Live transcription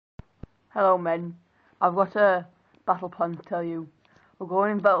Hello, men. I've got a battle plan to tell you. We're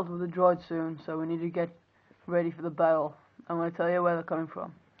going in battles with the droids soon, so we need to get ready for the battle. I'm going to tell you where they're coming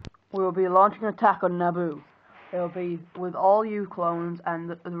from. We will be launching an attack on Naboo. It'll be with all you clones and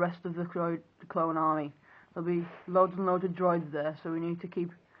the rest of the clone army. There'll be loads and loads of droids there, so we need to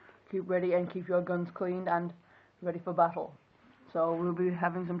keep ready and keep your guns cleaned and ready for battle. So we'll be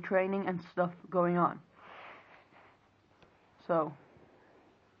having some training and stuff going on. So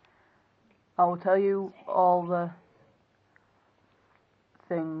I will tell you all the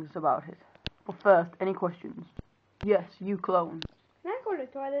things about it. But first, any questions? Yes, you clone. Can I go to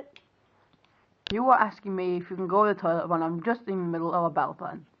the toilet? You are asking me if you can go to the toilet when I'm just in the middle of a battle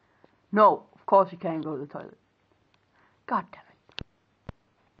plan. No, of course you can't go to the toilet. God damn it.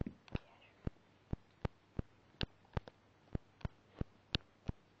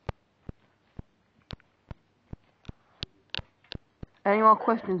 Any more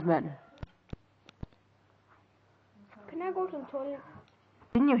questions, men? Can I go to the toilet?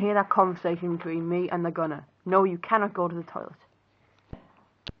 Didn't you hear that conversation between me and the gunner? No, you cannot go to the toilet.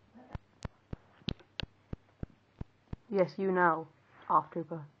 Yes, you know,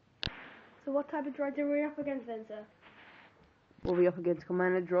 Trooper. So what type of droids are we up against then, sir? We'll be up against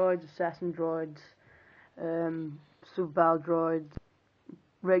commander droids, assassin droids, super droids,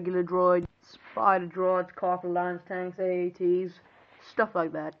 regular droids, spider droids, corporal lance tanks, AATs, stuff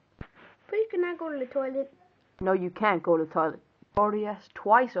like that. Please can I go to the toilet? No, you can't go to the toilet. You've already asked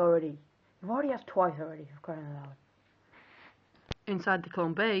twice already. You've already asked twice already, for crying out loud. Inside the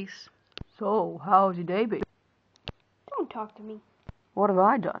clone base. So, how's your day been? Don't talk to me. What have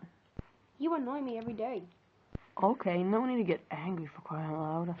I done? You annoy me every day. Okay, no need to get angry, for crying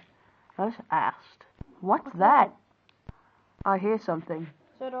out loud. I just asked. What's that? I hear something.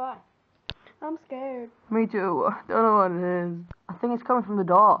 So do I. I'm scared. Me too. I don't know what it is. I think it's coming from the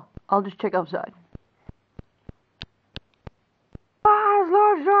door. I'll just check outside. Ah, it's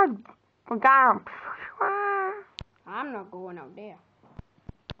Lord George. We got him. I'm not going out there.